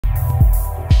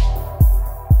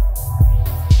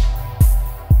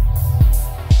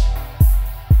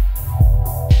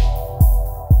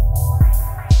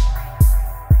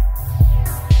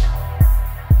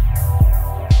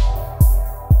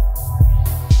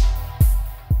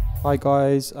Hi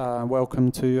guys,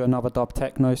 welcome to another dub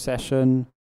techno session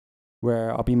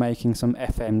where I'll be making some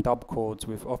FM dub chords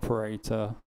with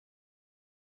operator.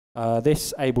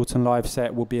 This Ableton live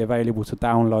set will be available to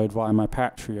download via my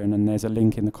Patreon, and there's a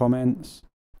link in the comments.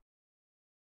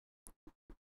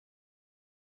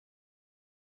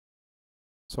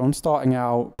 So I'm starting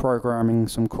out programming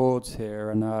some chords here,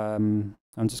 and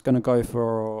I'm just going to go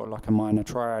for like a minor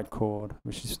triad chord,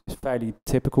 which is fairly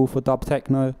typical for dub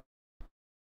techno.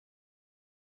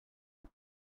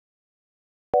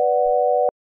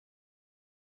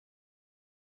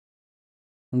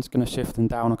 I'm just going to shift them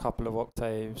down a couple of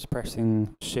octaves,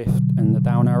 pressing shift and the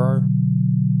down arrow.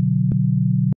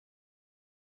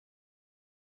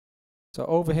 So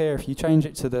over here, if you change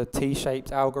it to the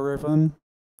T-shaped algorithm,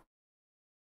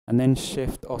 and then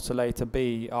shift oscillator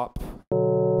B up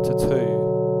to 2.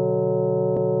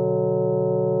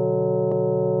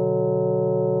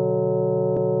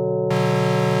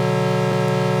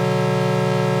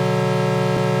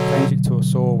 Change it to a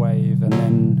saw wave and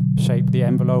then shape the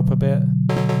envelope a bit.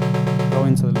 Go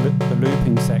into the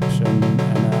looping section and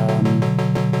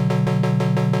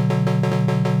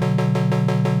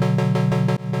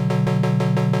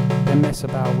then mess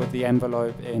about with the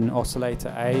envelope in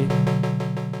oscillator A.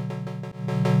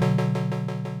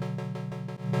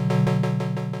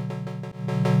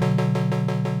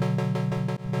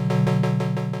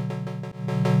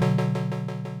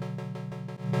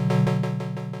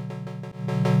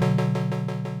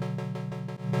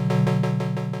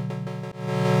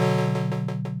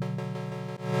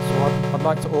 I'd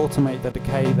like to automate the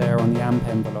decay there on the amp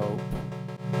envelope,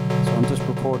 so I'm just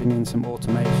recording in some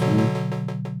automation.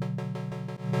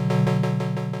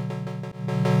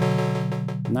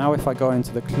 Now if I go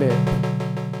into the clip,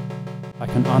 I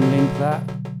can unlink that,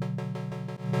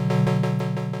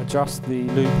 adjust the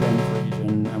loop length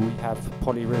region, and we have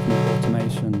polyrhythmic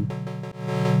automation.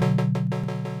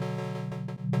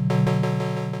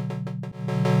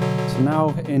 So now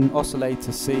in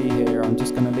oscillator C here, I'm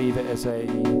just going to leave it as a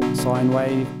sine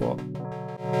wave, but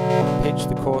pitch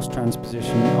the coarse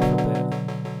transposition up a bit.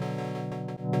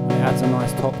 And it adds a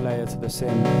nice top layer to the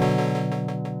synth.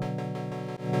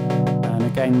 And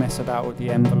again, mess about with the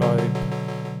envelope.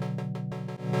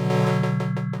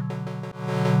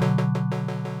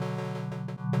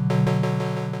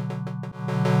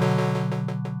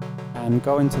 And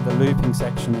go into the looping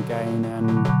section again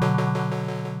and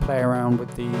play around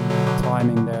with the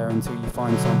timing there until you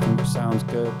find something which sounds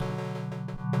good.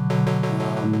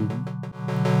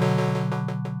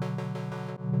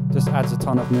 Just adds a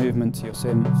ton of movement to your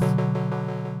synth.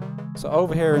 So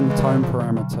over here in the tone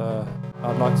parameter,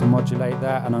 I'd like to modulate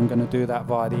that, and I'm going to do that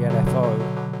via the LFO.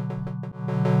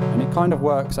 And it kind of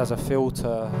works as a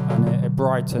filter, and it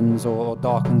brightens or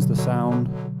darkens the sound.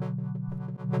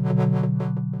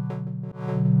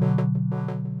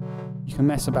 You can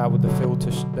mess about with the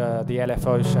filter, the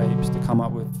LFO shapes to come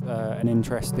up with an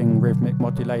interesting rhythmic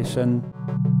modulation,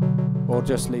 or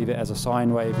just leave it as a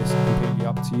sine wave. It's completely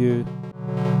up to you.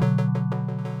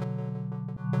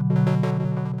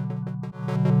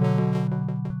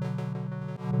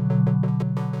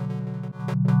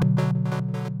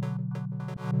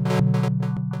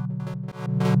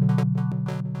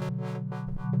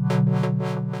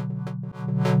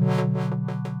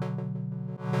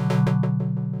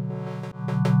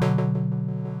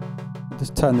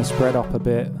 Just turn the spread up a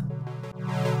bit,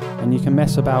 and you can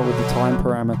mess about with the time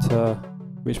parameter,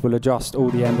 which will adjust all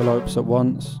the envelopes at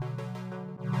once.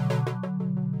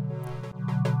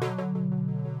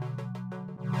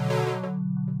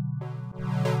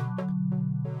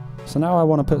 So now I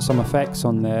want to put some effects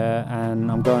on there, and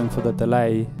I'm going for the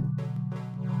delay.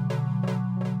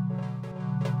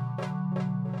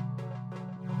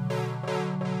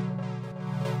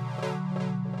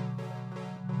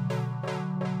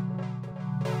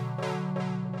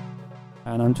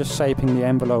 And I'm just shaping the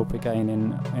envelope again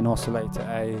in oscillator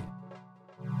A.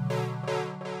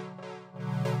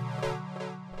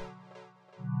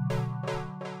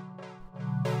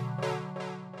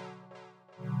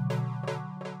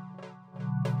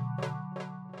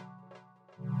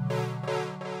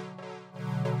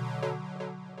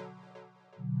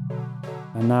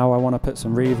 And now I want to put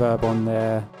some reverb on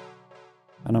there,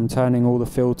 and I'm turning all the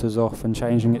filters off and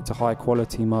changing it to high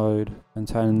quality mode, and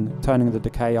turning the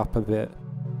decay up a bit.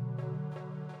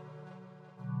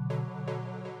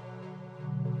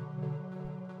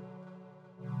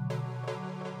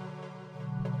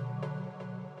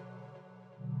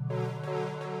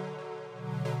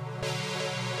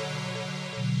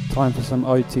 Time for some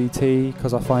OTT,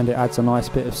 because I find it adds a nice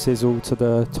bit of sizzle to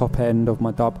the top end of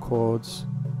my dub chords.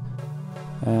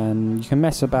 And you can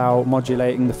mess about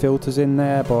modulating the filters in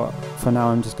there, but for now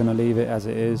I'm just going to leave it as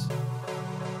it is.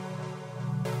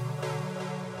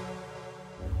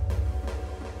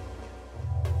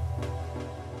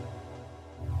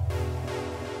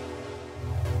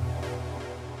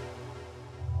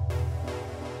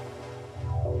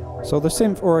 So the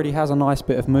synth already has a nice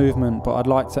bit of movement, but I'd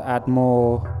like to add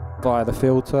more via the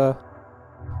filter.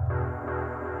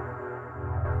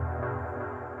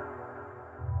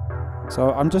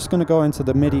 So I'm just going to go into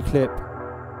the MIDI clip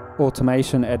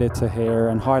automation editor here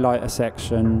and highlight a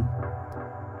section,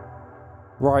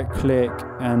 right click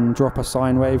and drop a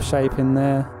sine wave shape in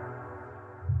there.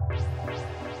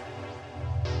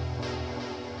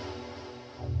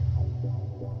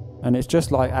 And it's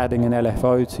just like adding an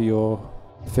LFO to your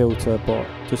filter, but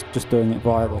just doing it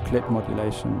via the clip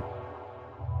modulation.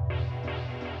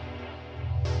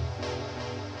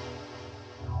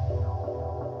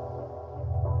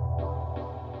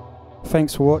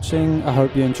 Thanks for watching, I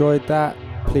hope you enjoyed that.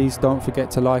 Please don't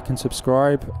forget to like and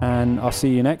subscribe, and I'll see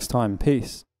you next time.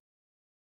 Peace.